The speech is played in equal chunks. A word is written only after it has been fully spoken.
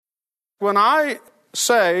When I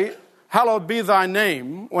say, hallowed be thy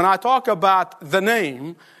name, when I talk about the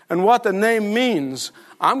name and what the name means,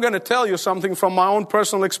 I'm going to tell you something from my own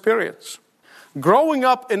personal experience. Growing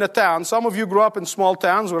up in a town, some of you grew up in small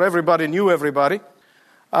towns where everybody knew everybody.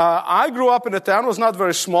 I grew up in a town, it was not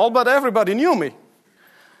very small, but everybody knew me.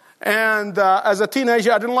 And as a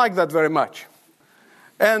teenager, I didn't like that very much.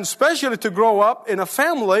 And especially to grow up in a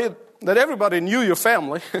family that everybody knew your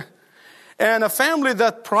family, and a family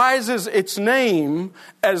that prizes its name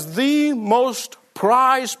as the most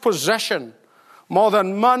prized possession, more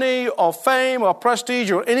than money or fame or prestige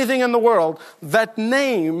or anything in the world. That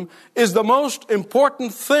name is the most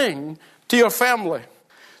important thing to your family.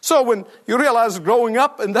 So when you realize growing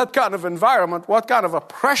up in that kind of environment, what kind of a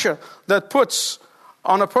pressure that puts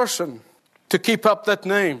on a person to keep up that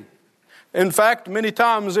name. In fact, many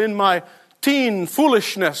times in my teen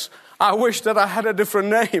foolishness, I wish that I had a different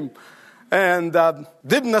name and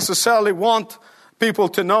didn't necessarily want people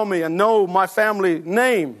to know me and know my family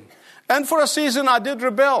name. And for a season, I did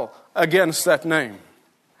rebel against that name,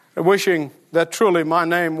 wishing that truly my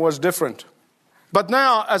name was different. But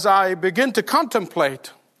now, as I begin to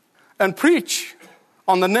contemplate and preach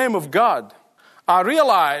on the name of God, I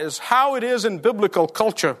realize how it is in biblical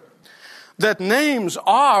culture that names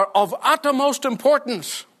are of uttermost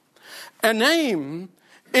importance. A name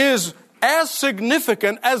is as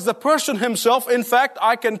significant as the person himself. In fact,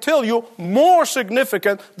 I can tell you, more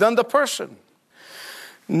significant than the person.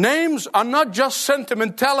 Names are not just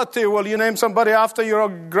sentimentality. Well, you name somebody after your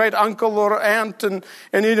great uncle or aunt and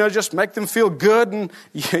just make them feel good and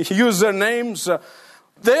use their names.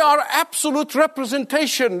 They are absolute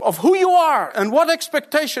representation of who you are and what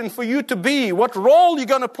expectation for you to be, what role you're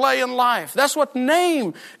going to play in life. That's what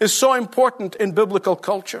name is so important in biblical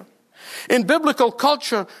culture. In biblical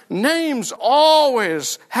culture, names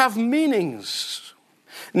always have meanings.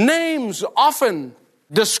 Names often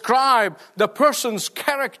describe the person's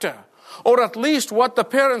character, or at least what the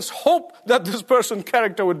parents hope that this person's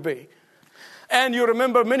character would be. And you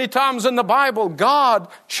remember many times in the Bible, God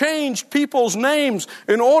changed people's names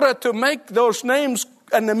in order to make those names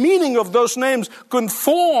and the meaning of those names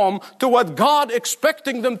conform to what God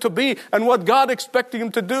expecting them to be and what God expecting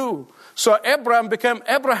them to do. So Abraham became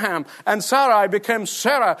Abraham, and Sarai became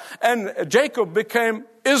Sarah, and Jacob became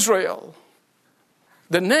Israel.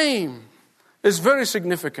 The name is very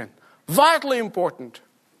significant, vitally important.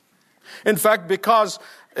 In fact, because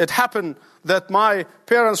it happened that my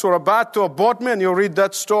parents were about to abort me, and you read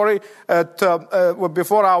that story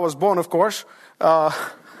before I was born, of course.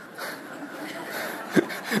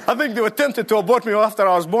 I think they were tempted to abort me after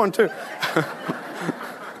I was born, too.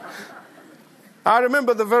 I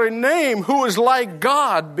remember the very name, who is like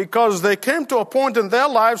God, because they came to a point in their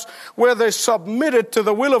lives where they submitted to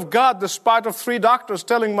the will of God despite of 3 doctors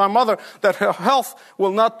telling my mother that her health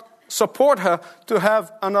will not support her to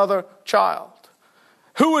have another child.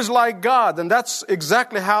 Who is like God? And that's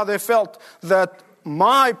exactly how they felt that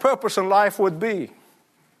my purpose in life would be.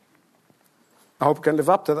 I hope I can live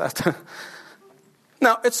up to that.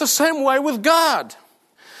 Now, it's the same way with God.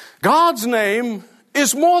 God's name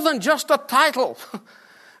is more than just a title.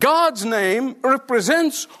 God's name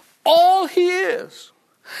represents all He is.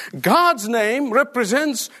 God's name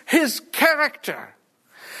represents His character.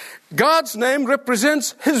 God's name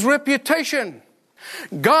represents His reputation.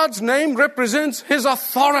 God's name represents His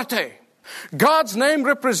authority. God's name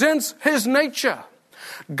represents His nature.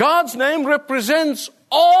 God's name represents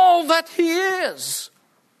all that He is.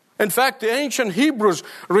 In fact, the ancient Hebrews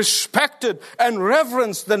respected and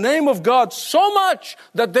reverenced the name of God so much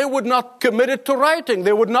that they would not commit it to writing.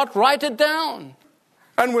 They would not write it down.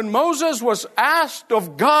 And when Moses was asked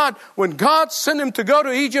of God, when God sent him to go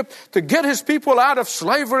to Egypt to get his people out of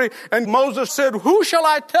slavery, and Moses said, "Who shall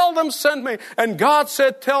I tell them sent me?" And God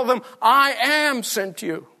said, "Tell them, I am sent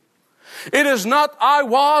you." It is not I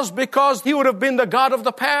was, because He would have been the God of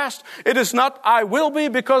the past. It is not I will be,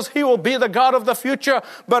 because He will be the God of the future.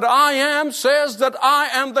 But I am says that I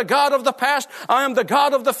am the God of the past, I am the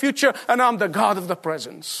God of the future, and I'm the God of the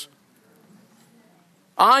present.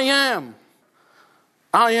 I am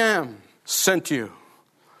sent you.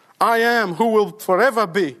 I am who will forever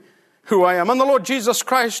be who I am. And the Lord Jesus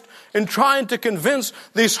Christ, in trying to convince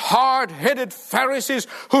these hard-headed Pharisees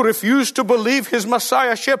who refused to believe His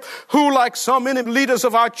Messiahship, who, like so many leaders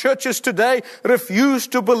of our churches today,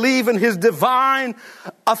 refused to believe in His divine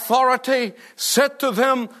authority, said to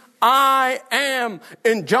them, I am.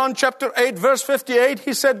 In John chapter 8, verse 58,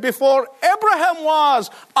 He said, before Abraham was,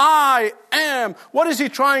 I am. What is He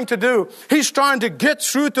trying to do? He's trying to get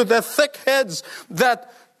through to their thick heads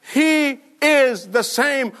that He is the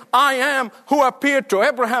same I am who appeared to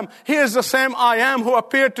Abraham. He is the same I am who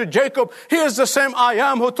appeared to Jacob. He is the same I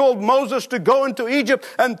am who told Moses to go into Egypt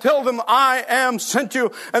and tell them, I am sent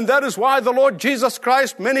you. And that is why the Lord Jesus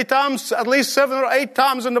Christ, many times, at least 7 or 8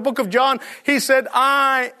 times in the book of John, he said,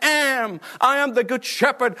 I am the good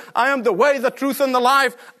shepherd. I am the way, the truth, and the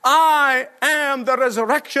life. I am the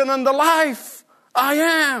resurrection and the life. I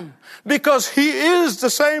am. Because he is the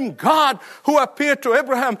same God who appeared to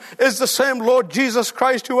Abraham, is the same Lord Jesus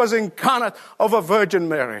Christ who was incarnate of a Virgin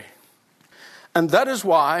Mary. And that is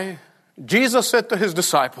why Jesus said to his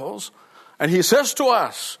disciples, and he says to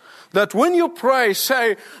us, that when you pray,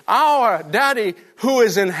 say, our Daddy who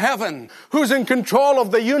is in heaven, who's in control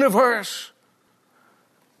of the universe,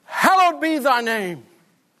 hallowed be thy name.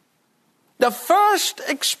 The first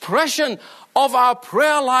expression of our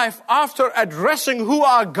prayer life after addressing who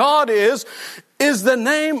our God is the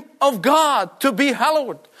name of God to be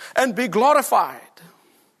hallowed and be glorified.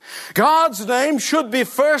 God's name should be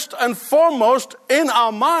first and foremost in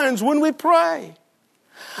our minds when we pray.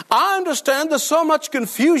 I understand there's so much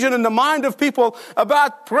confusion in the mind of people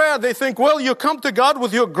about prayer. They think, well, you come to God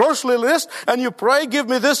with your grocery list and you pray, give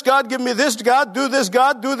me this God, give me this God, do this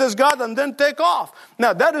God, and then take off.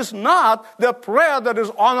 Now, that is not the prayer that is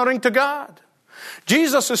honoring to God.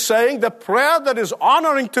 Jesus is saying the prayer that is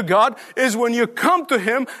honoring to God is when you come to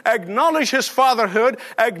Him, acknowledge His fatherhood,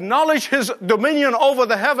 acknowledge His dominion over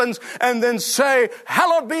the heavens, and then say,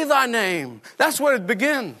 hallowed be thy name. That's where it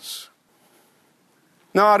begins.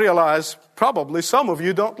 Now I realize probably some of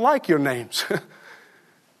you don't like your names.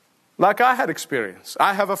 Like I had experience.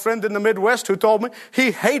 I have a friend in the Midwest who told me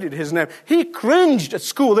he hated his name. He cringed at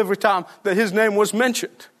school every time that his name was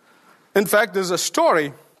mentioned. In fact, there's a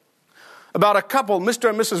story about a couple, Mr.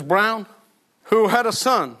 and Mrs. Brown, who had a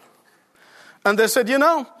son. And they said,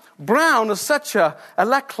 Brown is such a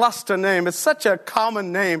lackluster name. It's such a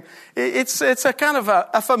common name. It's a kind of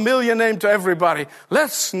a familiar name to everybody.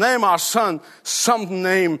 Let's name our son some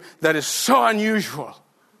name that is so unusual.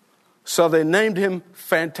 So they named him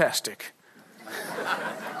Fantastic.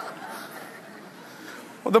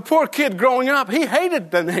 Well, the poor kid growing up, he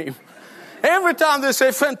hated the name. Every time they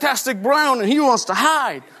say Fantastic Brown, and he wants to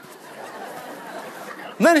hide.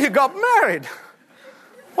 And then he got married.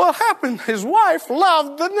 What happened? His wife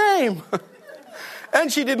loved the name.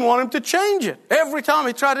 And she didn't want him to change it. Every time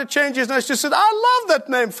he tried to change his name, she said, I love that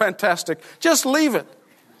name, Fantastic. Just leave it.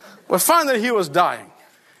 Well, finally he was dying.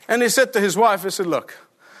 And he said to his wife, he said, look,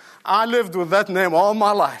 I lived with that name all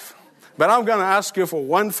my life. But I'm going to ask you for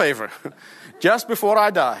one favor just before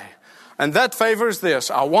I die. And that favor is this.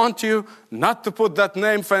 I want you not to put that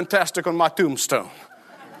name Fantastic on my tombstone.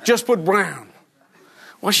 Just put Brown.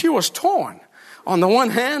 Well, she was torn. On the one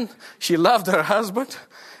hand, she loved her husband,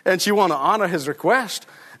 and she wanted to honor his request.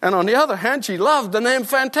 And on the other hand, she loved the name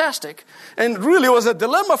Fantastic. And it really was a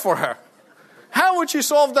dilemma for her. How would she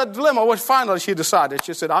solve that dilemma? Well, finally, she decided.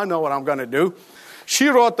 She said, I know what I'm going to do. She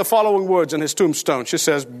wrote the following words on his tombstone. She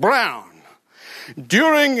says, Brown,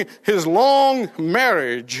 during his long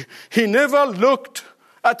marriage, he never looked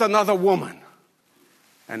at another woman.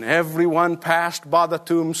 And everyone passed by the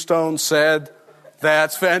tombstone said,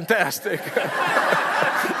 that's fantastic.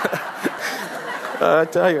 I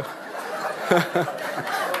tell you.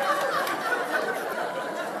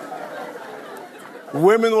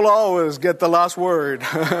 Women will always get the last word.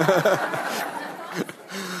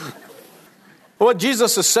 What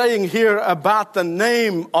Jesus is saying here about the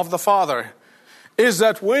name of the Father is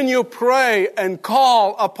that when you pray and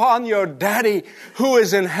call upon your Daddy who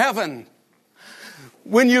is in heaven,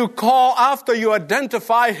 when you call after you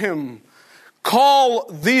identify Him, call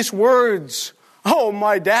these words, oh,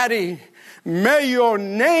 my Daddy, may your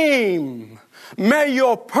name, may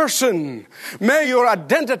your person, may your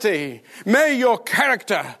identity, may your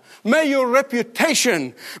character, may your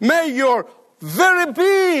reputation, may your very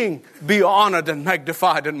being be honored and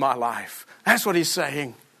magnified in my life. That's what he's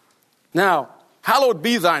saying. Now, hallowed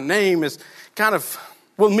be thy name is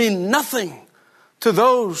will mean nothing to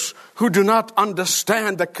those who do not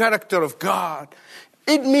understand the character of God.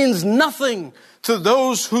 It means nothing to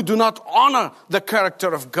those who do not honor the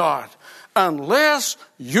character of God. Unless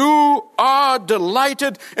you are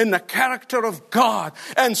delighted in the character of God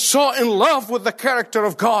and so in love with the character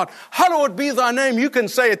of God, hallowed be thy name. You can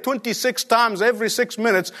say it 26 times every 6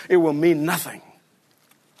 minutes. It will mean nothing.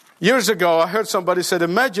 Years ago, I heard somebody said,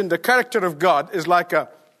 imagine the character of God is like a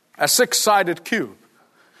 6-sided cube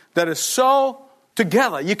that is so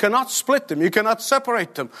together. You cannot split them. You cannot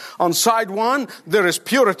separate them. On side one, there is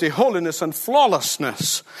purity, holiness, and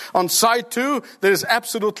flawlessness. On side two, there is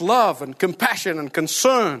absolute love and compassion and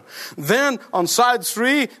concern. Then on side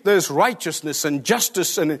three, there is righteousness and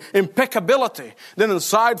justice and impeccability. Then on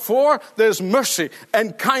side four, there is mercy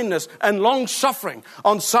and kindness and long-suffering.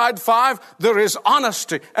 On side five, there is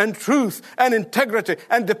honesty and truth and integrity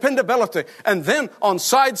and dependability. And then on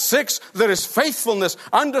side six, there is faithfulness,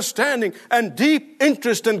 understanding, and deep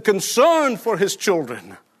interest and concern for his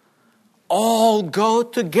children. All go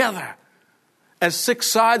together as 6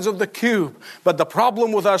 sides of the cube. But the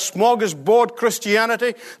problem with our smorgasbord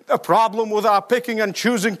Christianity, the problem with our picking and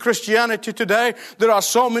choosing Christianity today, there are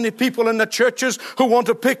so many people in the churches who want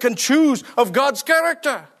to pick and choose of God's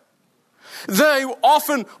character. They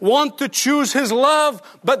often want to choose his love,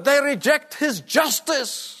 but they reject his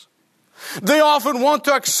justice. They often want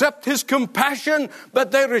to accept his compassion,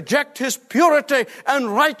 but they reject his purity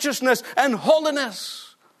and righteousness and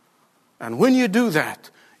holiness. And when you do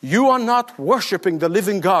that, you are not worshiping the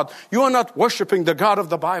living God. You are not worshiping the God of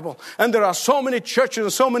the Bible. And there are so many churches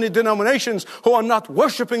and so many denominations who are not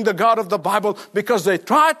worshiping the God of the Bible because they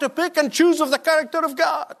try to pick and choose of the character of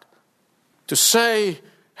God. To say,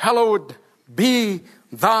 hallowed be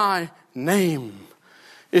thy name,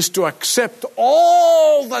 is to accept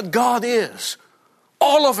all that God is.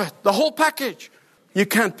 All of it, the whole package. You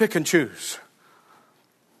can't pick and choose.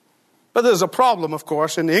 But there's a problem, of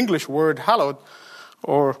course, in the English word hallowed,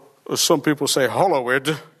 or as some people say,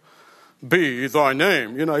 hallowed be thy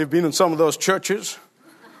name. You know, you've been in some of those churches.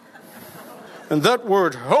 And that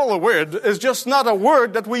word hallowed is just not a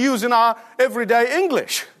word that we use in our everyday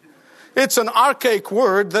English. It's an archaic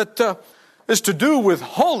word that is to do with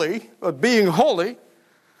holy, or being holy.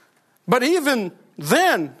 But even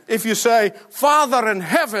then, if you say, Father in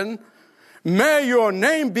heaven, may your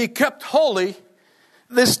name be kept holy,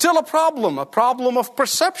 there's still a problem of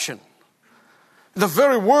perception. The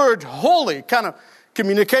very word holy kind of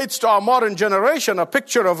communicates to our modern generation a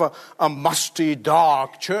picture of a musty,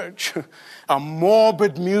 dark church, a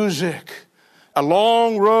morbid music, a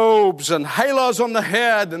long robes and halos on the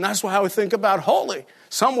head, and that's how we think about holy.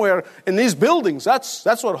 Somewhere in these buildings, that's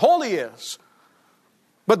what holy is.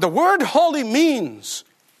 But the word holy means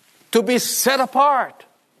to be set apart.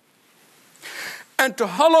 And to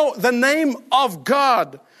hallow the name of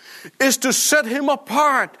God is to set him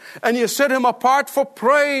apart. And you set him apart for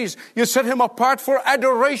praise. You set him apart for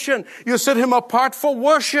adoration. You set him apart for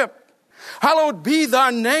worship. Hallowed be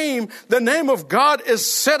thy name. The name of God is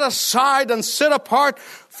set aside and set apart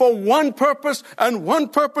for one purpose and one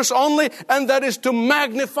purpose only, and that is to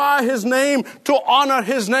magnify his name, to honor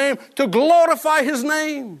his name, to glorify his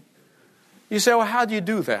name. You say, well, how do you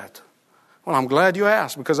do that? Well, I'm glad you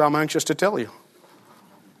asked, because I'm anxious to tell you.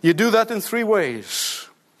 You do that in 3 ways.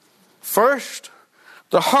 First,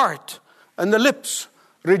 the heart and the lips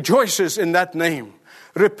rejoices in that name,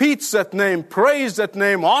 repeats that name, praise that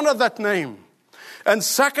name, honor that name. And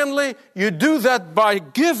secondly, you do that by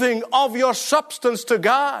giving of your substance to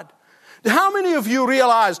God. How many of you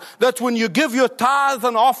realize that when you give your tithe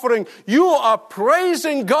and offering, you are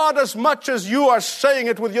praising God as much as you are saying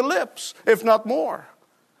it with your lips, if not more?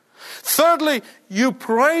 Thirdly, you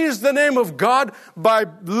praise the name of God by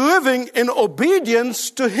living in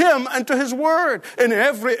obedience to him and to his word in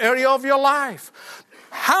every area of your life.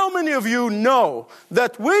 How many of you know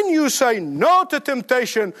that when you say no to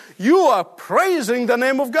temptation, you are praising the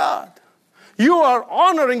name of God? You are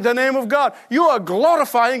honoring the name of God. You are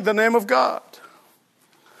glorifying the name of God.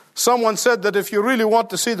 Someone said that if you really want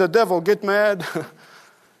to see the devil get mad,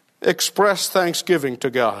 express thanksgiving to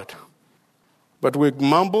God. But we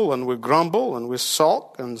mumble and we grumble and we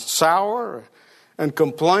sulk and sour and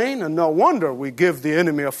complain, and no wonder we give the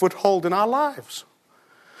enemy a foothold in our lives.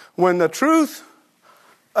 When the truth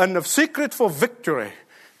and the secret for victory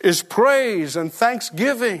is praise and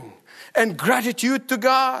thanksgiving and gratitude to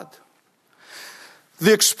God.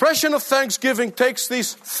 The expression of thanksgiving takes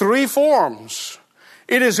these 3 forms.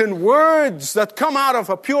 It is in words that come out of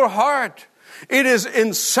a pure heart. It is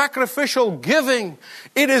in sacrificial giving.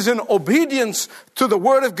 It is in obedience to the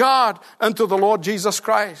Word of God and to the Lord Jesus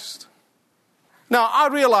Christ. Now, I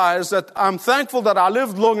realize that I'm thankful that I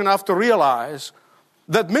lived long enough to realize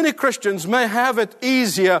that many Christians may have it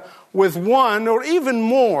easier with one or even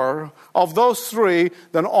more of those 3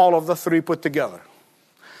 than all of the 3 put together.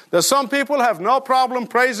 There's some people have no problem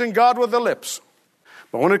praising God with their lips.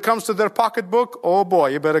 But when it comes to their pocketbook, oh boy,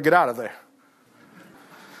 you better get out of there.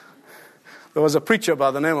 There was a preacher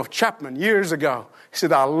by the name of Chapman years ago. He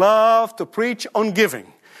said, I love to preach on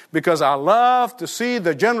giving because I love to see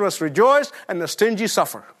the generous rejoice and the stingy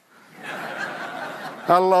suffer.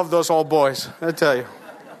 I love those old boys, I tell you.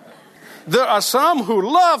 There are some who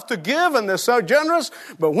love to give and they're so generous,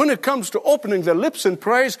 but when it comes to opening their lips in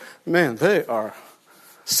praise, man, they are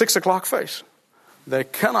 6 o'clock face. They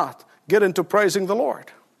cannot get into praising the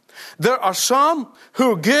Lord. There are some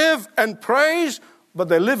who give and praise, but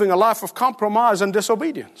they're living a life of compromise and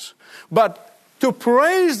disobedience. But to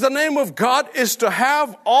praise the name of God is to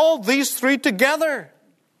have all these three together.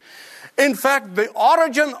 In fact, the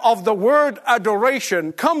origin of the word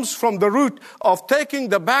adoration comes from the root of taking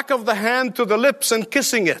the back of the hand to the lips and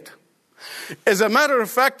kissing it. As a matter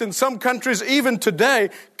of fact, in some countries, even today,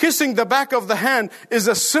 kissing the back of the hand is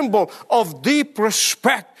a symbol of deep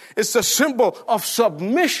respect. It's a symbol of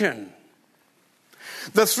submission.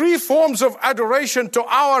 The three forms of adoration to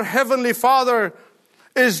our Heavenly Father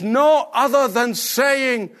is no other than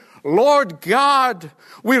saying, Lord God,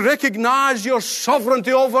 we recognize your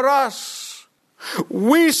sovereignty over us.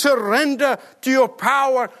 We surrender to your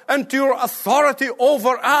power and to your authority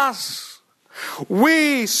over us.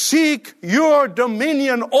 We seek your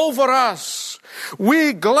dominion over us.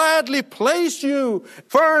 We gladly place you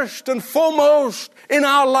first and foremost in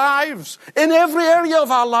our lives, in every area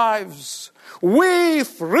of our lives. We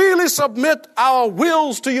freely submit our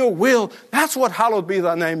wills to your will. That's what hallowed be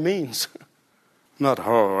thy name means. Not,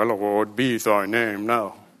 oh, hallowed be thy name.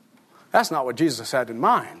 No. That's not what Jesus had in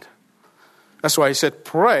mind. That's why he said,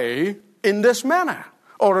 pray in this manner,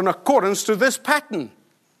 or in accordance to this pattern.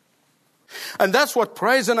 And that's what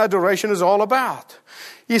praise and adoration is all about.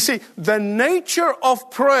 You see, the nature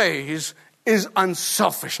of praise is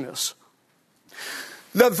unselfishness.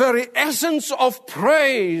 The very essence of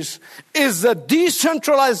praise is the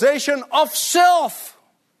decentralization of self.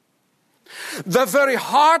 The very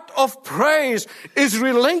heart of praise is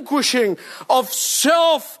relinquishing of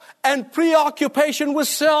self and preoccupation with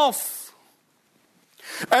self.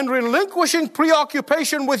 And relinquishing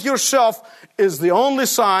preoccupation with yourself is the only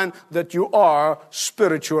sign that you are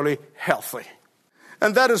spiritually healthy.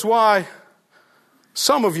 And that is why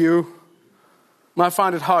some of you might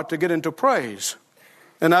find it hard to get into praise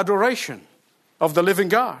and adoration of the living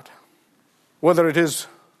God, whether it is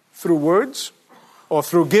through words or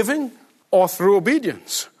through giving or through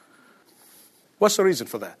obedience. What's the reason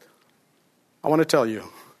for that? I want to tell you.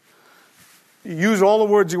 Use all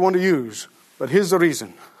the words you want to use, but here's the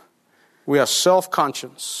reason. We are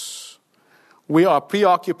self-conscious. We are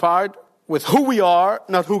preoccupied with who we are,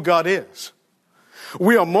 not who God is.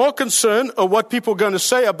 We are more concerned of what people are going to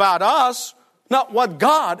say about us, not what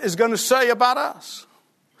God is going to say about us.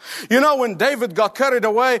 You know, when David got carried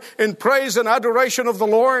away in praise and adoration of the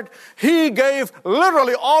Lord, he gave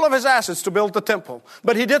literally all of his assets to build the temple.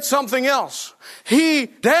 But he did something else. He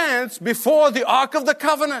danced before the Ark of the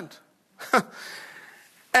Covenant.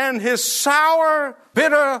 And his sour,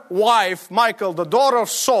 bitter wife, Michal, the daughter of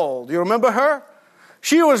Saul, do you remember her?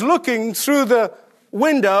 She was looking through the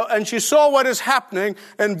window and she saw what is happening.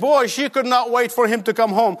 And boy, she could not wait for him to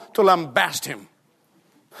come home to lambast him.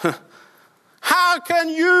 How can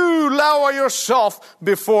you lower yourself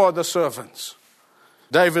before the servants?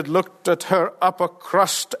 David looked at her upper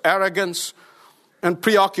crust arrogance and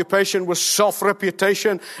preoccupation with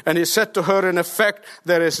self-reputation, and he said to her, in effect,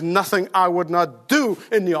 there is nothing I would not do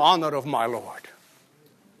in the honor of my Lord.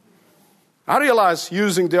 I realize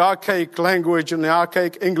using the archaic language and the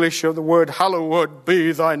archaic English of the word, hallowed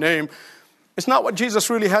be thy name, it's not what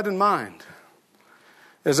Jesus really had in mind.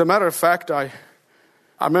 As a matter of fact, I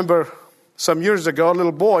remember some years ago, a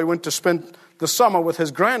little boy went to spend the summer with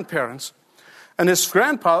his grandparents, and his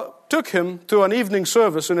grandpa took him to an evening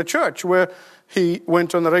service in a church where he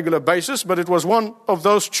went on a regular basis, but it was one of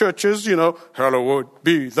those churches, you know, hallowed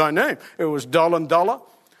be thy name. It was dull and duller,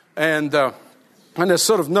 and there's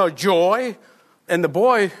sort of no joy. And the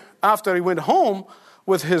boy, after he went home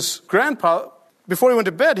with his grandpa, before he went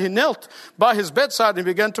to bed, he knelt by his bedside and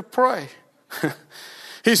began to pray.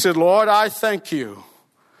 He said, Lord, I thank you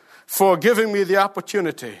for giving me the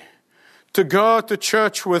opportunity to go to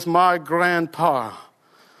church with my grandpa,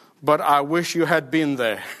 but I wish you had been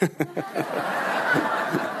there.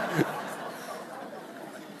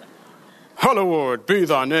 Hallowed be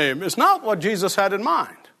thy name. It's not what Jesus had in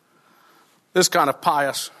mind. This kind of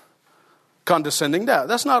pious, condescending doubt.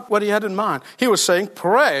 That's not what he had in mind. He was saying,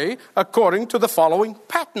 pray according to the following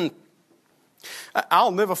pattern.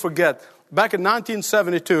 I'll never forget, back in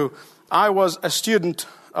 1972, I was a student.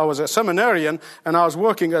 I was a seminarian, and I was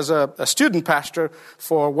working as a student pastor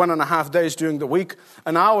for 1.5 days during the week,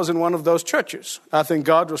 and I was in one of those churches. I think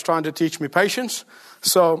God was trying to teach me patience,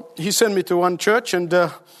 so he sent me to one church, and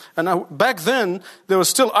back then, there was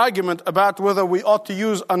still argument about whether we ought to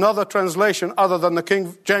use another translation other than the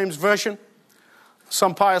King James Version.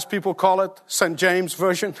 Some pious people call it St. James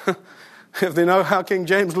Version. If they know how King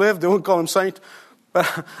James lived, they won't call him Saint.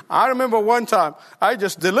 But I remember one time, I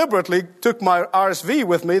just deliberately took my RSV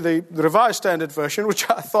with me, the Revised Standard Version, which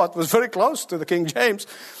I thought was very close to the King James.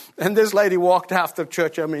 And this lady walked after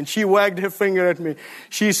church. She wagged her finger at me.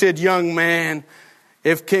 She said, "Young man,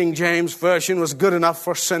 if King James Version was good enough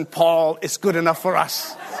for St. Paul, it's good enough for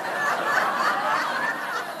us."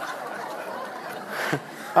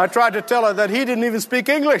 I tried to tell her that he didn't even speak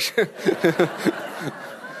English.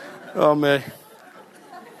 Oh, man.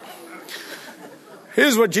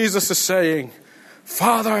 Here's what Jesus is saying.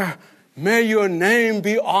 Father, may your name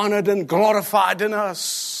be honored and glorified in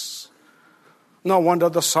us. No wonder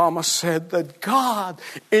the psalmist said that God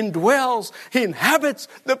indwells, He inhabits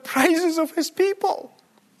the praises of His people.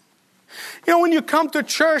 You know, when you come to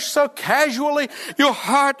church so casually, your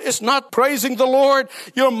heart is not praising the Lord,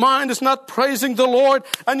 your mind is not praising the Lord,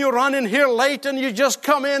 and you run in here late and you just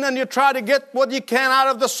come in and you try to get what you can out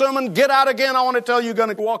of the sermon, get out again. I want to tell you, you're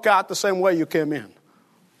going to walk out the same way you came in.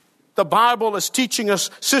 The Bible is teaching us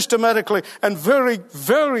systematically and very,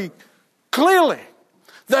 very clearly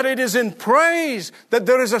that it is in praise that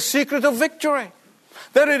there is a secret of victory.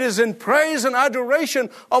 That it is in praise and adoration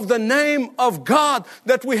of the name of God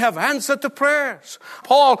that we have answered to prayers.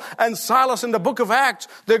 Paul and Silas in the book of Acts,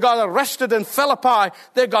 they got arrested in Philippi.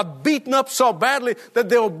 They got beaten up so badly that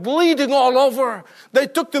they were bleeding all over. They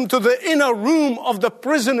took them to the inner room of the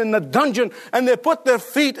prison in the dungeon and they put their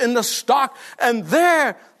feet in the stock. And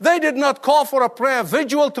there, they did not call for a prayer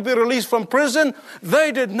vigil to be released from prison.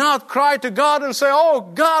 They did not cry to God and say, "Oh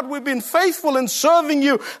God, we've been faithful in serving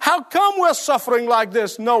you. How come we're suffering like this?"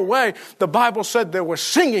 No way. The Bible said they were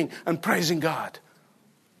singing and praising God.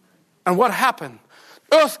 And what happened?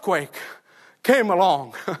 Earthquake came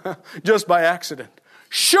along just by accident,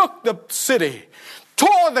 shook the city,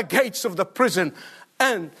 tore the gates of the prison,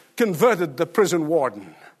 and converted the prison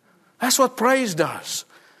warden. That's what praise does.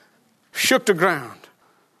 Shook the ground.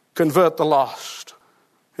 Convert the lost.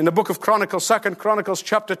 In the book of Chronicles, 2 Chronicles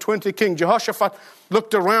chapter 20, King Jehoshaphat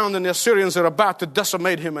looked around and the Assyrians are about to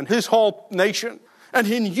decimate him and his whole nation. And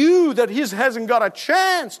he knew that he hasn't got a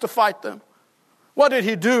chance to fight them. What did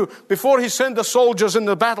he do? Before he sent the soldiers in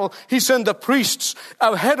the battle, he sent the priests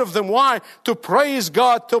ahead of them. Why? To praise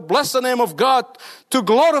God, to bless the name of God, to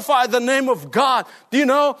glorify the name of God. Do you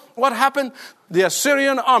know what happened? The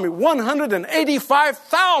Assyrian army,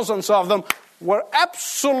 185,000 of them, were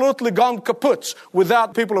absolutely gone kaput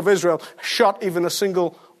without people of Israel shot even a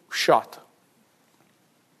single shot.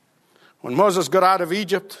 When Moses got out of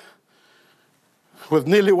Egypt with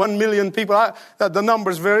nearly 1 million people, the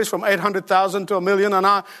numbers varies from 800,000 to 1 million, and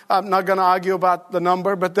I'm not going to argue about the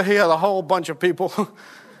number, but he had a whole bunch of people.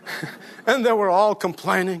 And they were all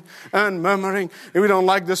complaining and murmuring. "We don't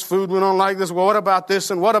like this food. We don't like this. Well, what about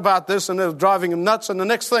this? And what about this?" And they were driving him nuts. And the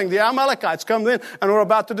next thing, the Amalekites come in and were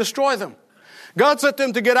about to destroy them. God said to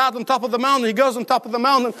him to get out on top of the mountain. He goes on top of the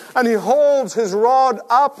mountain and he holds his rod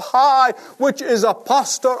up high, which is a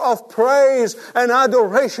posture of praise and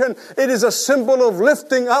adoration. It is a symbol of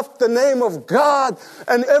lifting up the name of God.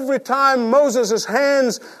 And every time Moses'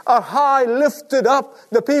 hands are high, lifted up,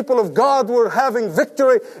 the people of God were having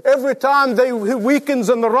victory. Every time he weakens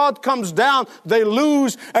and the rod comes down, they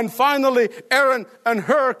lose. And finally, Aaron and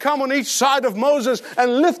Hur come on each side of Moses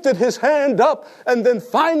and lifted his hand up. And then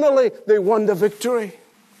finally, they won the victory.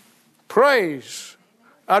 Praise,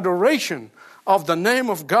 adoration of the name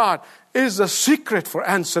of God is the secret for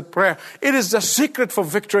answered prayer. It is the secret for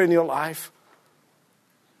victory in your life.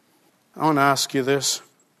 I want to ask you this.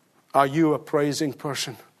 Are you a praising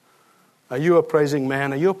person? Are you a praising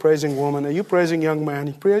man? Are you a praising woman? Are you a praising young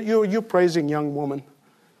man? Are you praising young woman?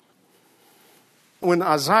 When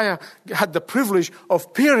Isaiah had the privilege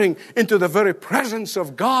of peering into the very presence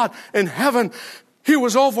of God in heaven, he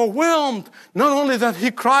was overwhelmed. Not only that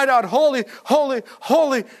he cried out, "Holy, holy,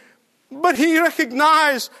 holy," but he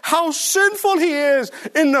recognized how sinful he is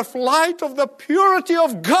in the light of the purity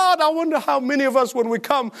of God. I wonder how many of us, when we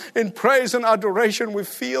come in praise and adoration, we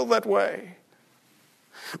feel that way.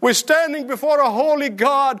 We're standing before a holy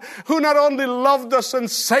God who not only loved us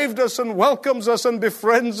and saved us and welcomes us and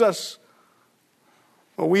befriends us,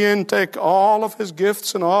 but we intake all of His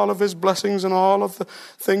gifts and all of His blessings and all of the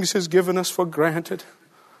things He's given us for granted.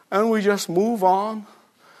 And we just move on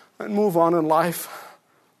and move on in life.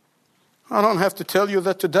 I don't have to tell you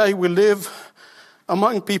that today we live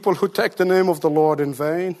among people who take the name of the Lord in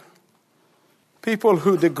vain. People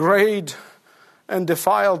who degrade and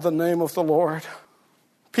defile the name of the Lord.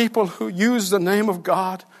 People who use the name of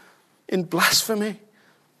God in blasphemy.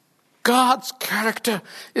 God's character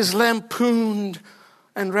is lampooned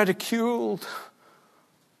and ridiculed.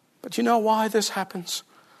 But you know why this happens?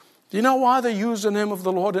 Do you know why they use the name of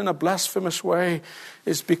the Lord in a blasphemous way?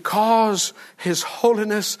 It's because His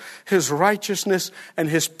holiness, His righteousness, and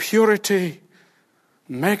His purity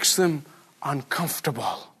makes them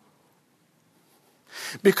uncomfortable.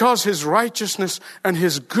 Because His righteousness and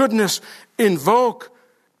His goodness invoke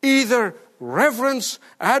either reverence,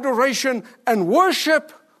 adoration, and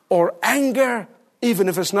worship, or anger, even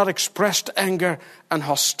if it's not expressed anger and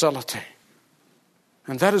hostility.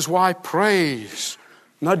 And that is why praise,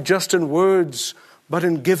 not just in words, but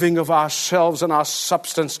in giving of ourselves and our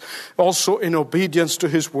substance, also in obedience to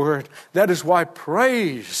His word. That is why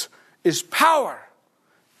praise is power.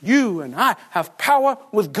 You and I have power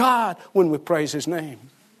with God when we praise His name.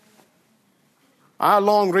 I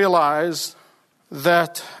long realized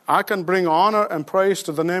that I can bring honor and praise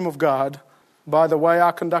to the name of God by the way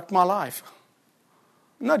I conduct my life.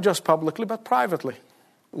 Not just publicly, but privately.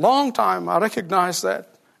 Long time I recognized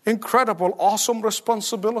that incredible, awesome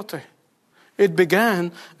responsibility. It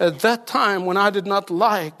began at that time when I did not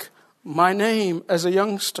like my name as a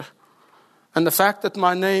youngster. And the fact that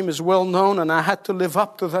my name is well known and I had to live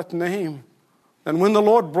up to that name. And when the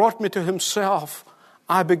Lord brought me to Himself,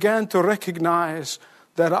 I began to recognize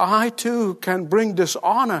that I too can bring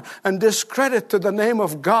dishonor and discredit to the name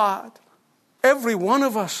of God. Every one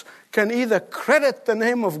of us can either credit the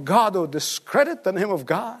name of God or discredit the name of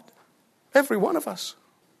God. Every one of us.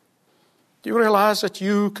 Do you realize that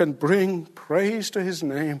you can bring praise to His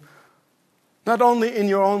name? Not only in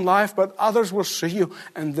your own life, but others will see you,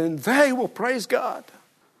 and then they will praise God.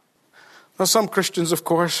 Now, some Christians, of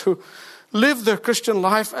course, who live their Christian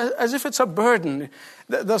life as if it's a burden.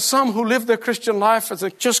 There's some who live their Christian life as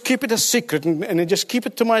just keep it a secret and just keep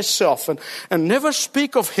it to myself and never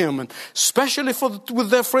speak of Him, and especially with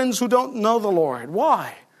their friends who don't know the Lord.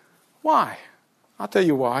 Why? Why? I'll tell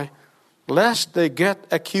you why. Lest they get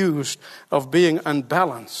accused of being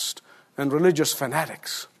unbalanced and religious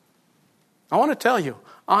fanatics. I want to tell you,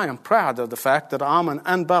 I am proud of the fact that I'm an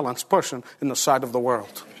unbalanced person in the sight of the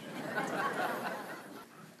world.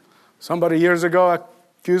 Somebody years ago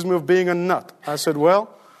accused me of being a nut. I said,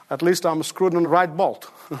 well, at least I'm screwed in the right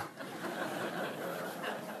bolt.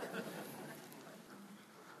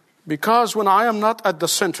 Because when I am not at the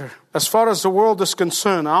center, as far as the world is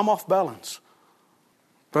concerned, I'm off balance.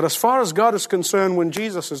 But as far as God is concerned, when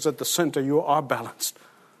Jesus is at the center, you are balanced.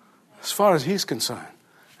 As far as He's concerned.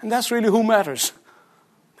 And that's really who matters.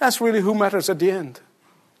 That's really who matters at the end.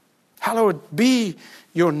 Hallowed be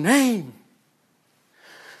your name.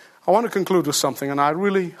 I want to conclude with something, and I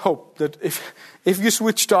really hope that if you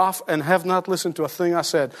switched off and have not listened to a thing I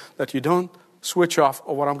said, that you don't switch off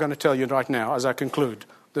of what I'm going to tell you right now as I conclude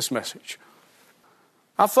this message.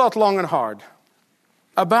 I've thought long and hard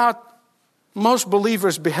about most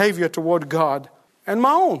believers' behavior toward God and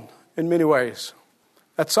my own in many ways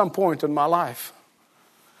at some point in my life.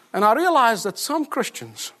 And I realized that some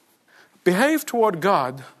Christians behave toward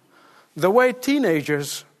God the way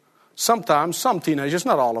teenagers, sometimes some teenagers,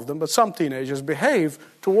 not all of them, but some teenagers behave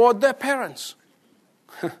toward their parents.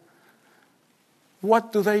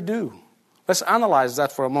 What do they do? Let's analyze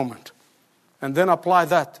that for a moment and then apply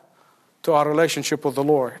that to our relationship with the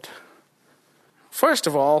Lord. First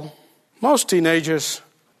of all, most teenagers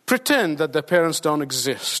pretend that their parents don't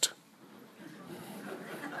exist.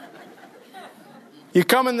 You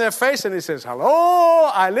come in their face and he says, hello,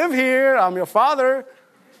 I live here, I'm your father.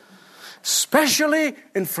 Especially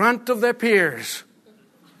in front of their peers.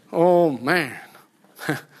 Oh, man.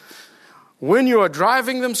 When you are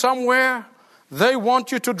driving them somewhere, they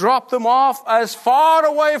want you to drop them off as far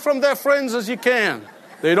away from their friends as you can.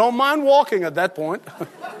 They don't mind walking at that point.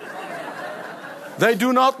 They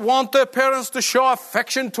do not want their parents to show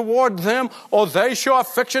affection toward them, or they show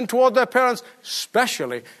affection toward their parents,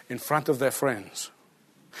 especially in front of their friends.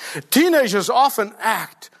 Teenagers often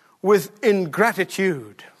act with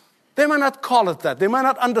ingratitude. They might not call it that. They might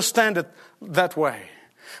not understand it that way.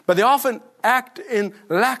 But they often act in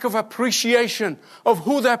lack of appreciation of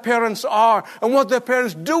who their parents are and what their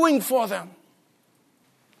parents are doing for them.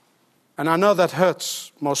 And I know that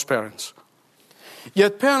hurts most parents.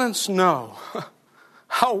 Yet parents know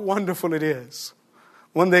how wonderful it is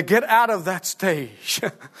when they get out of that stage.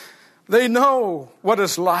 They know what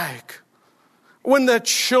it's like when their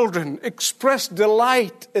children express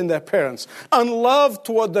delight in their parents, and love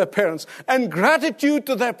toward their parents, and gratitude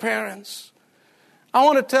to their parents. I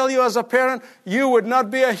want to tell you as a parent, you would not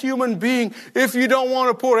be a human being if you don't want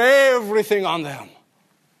to pour everything on them.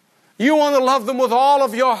 You want to love them with all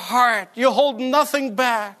of your heart. You hold nothing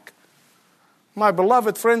back. My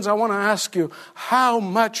beloved friends, I want to ask you, how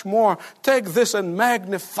much more? Take this and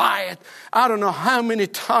magnify it. I don't know how many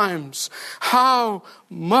times. How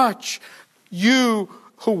much you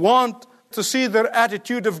who want to see their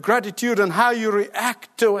attitude of gratitude and how you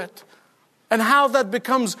react to it, and how that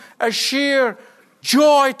becomes a sheer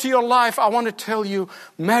joy to your life. I want to tell you,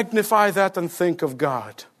 magnify that and think of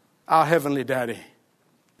God, our Heavenly Daddy.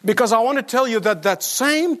 Because I want to tell you that that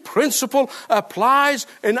same principle applies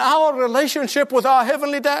in our relationship with our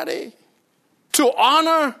Heavenly Daddy. To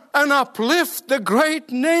honor and uplift the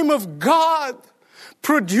great name of God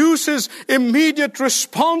produces immediate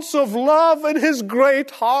response of love in His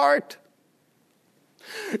great heart.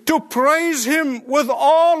 To praise Him with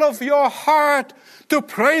all of your heart, to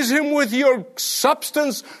praise Him with your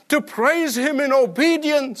substance, to praise Him in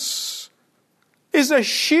obedience is a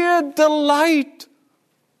sheer delight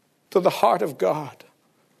to the heart of God.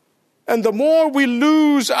 And the more we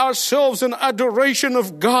lose ourselves in adoration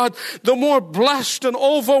of God, the more blessed and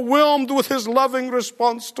overwhelmed with His loving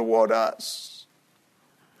response toward us.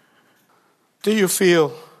 Do you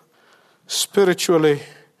feel spiritually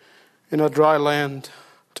in a dry land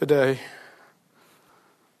today?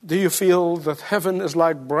 Do you feel that heaven is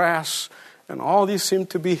like brass and all you seem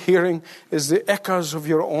to be hearing is the echoes of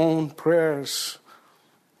your own prayers?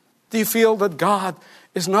 Do you feel that God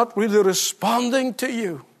is not really responding to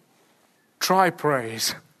you? Try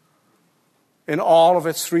praise in all of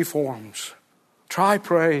its three forms. Try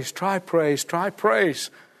praise, try praise, try praise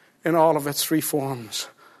in all of its three forms.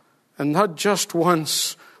 And not just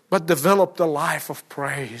once, but develop the life of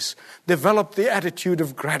praise. Develop the attitude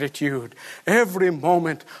of gratitude. Every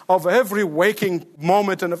moment of every waking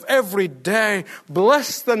moment and of every day,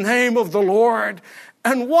 bless the name of the Lord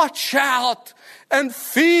and watch out and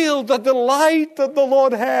feel the delight that the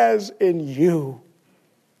Lord has in you.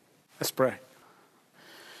 Let's pray.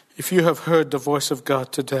 If you have heard the voice of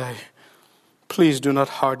God today, please do not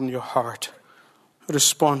harden your heart.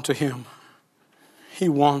 Respond to Him. He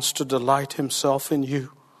wants to delight Himself in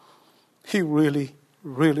you. He really,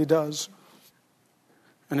 really does.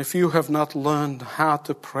 And if you have not learned how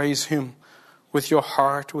to praise Him with your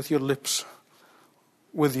heart, with your lips,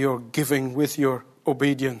 with your giving, with your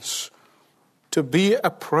obedience, to be a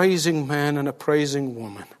praising man and a praising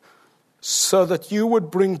woman, so that you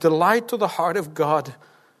would bring delight to the heart of God.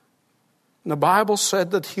 The Bible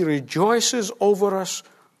said that He rejoices over us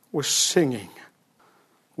with singing.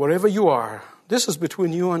 Wherever you are, this is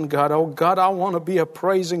between you and God. Oh God, I want to be a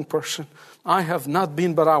praising person. I have not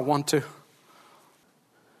been, but I want to.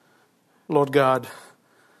 Lord God,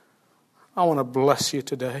 I want to bless You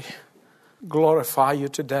today, glorify You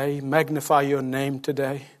today, magnify Your name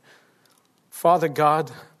today. Father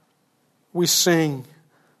God, we sing,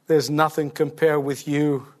 there's nothing compared with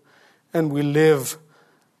You, and we live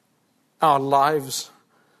our lives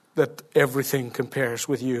that everything compares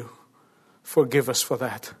with You. Forgive us for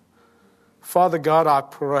that. Father God, I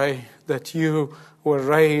pray that You will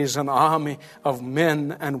raise an army of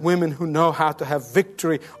men and women who know how to have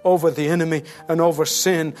victory over the enemy and over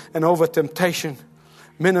sin and over temptation.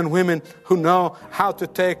 Men and women who know how to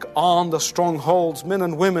take on the strongholds. Men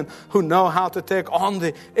and women who know how to take on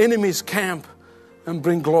the enemy's camp and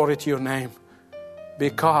bring glory to Your name,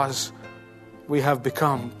 because we have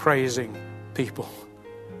become praising people.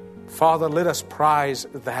 Father, let us prize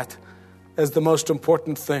that as the most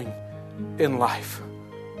important thing in life.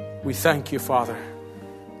 We thank You, Father,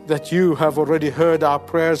 that You have already heard our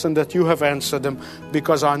prayers and that You have answered them,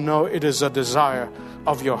 because I know it is a desire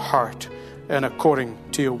of Your heart and according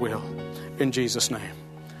to Your will. In Jesus' name,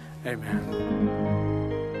 amen.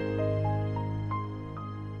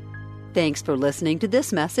 Thanks for listening to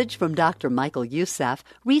this message from Dr. Michael Youssef,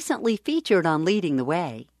 recently featured on Leading the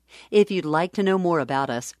Way. If you'd like to know more about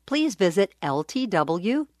us, please visit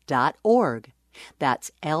ltw.org.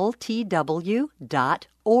 That's ltw.org.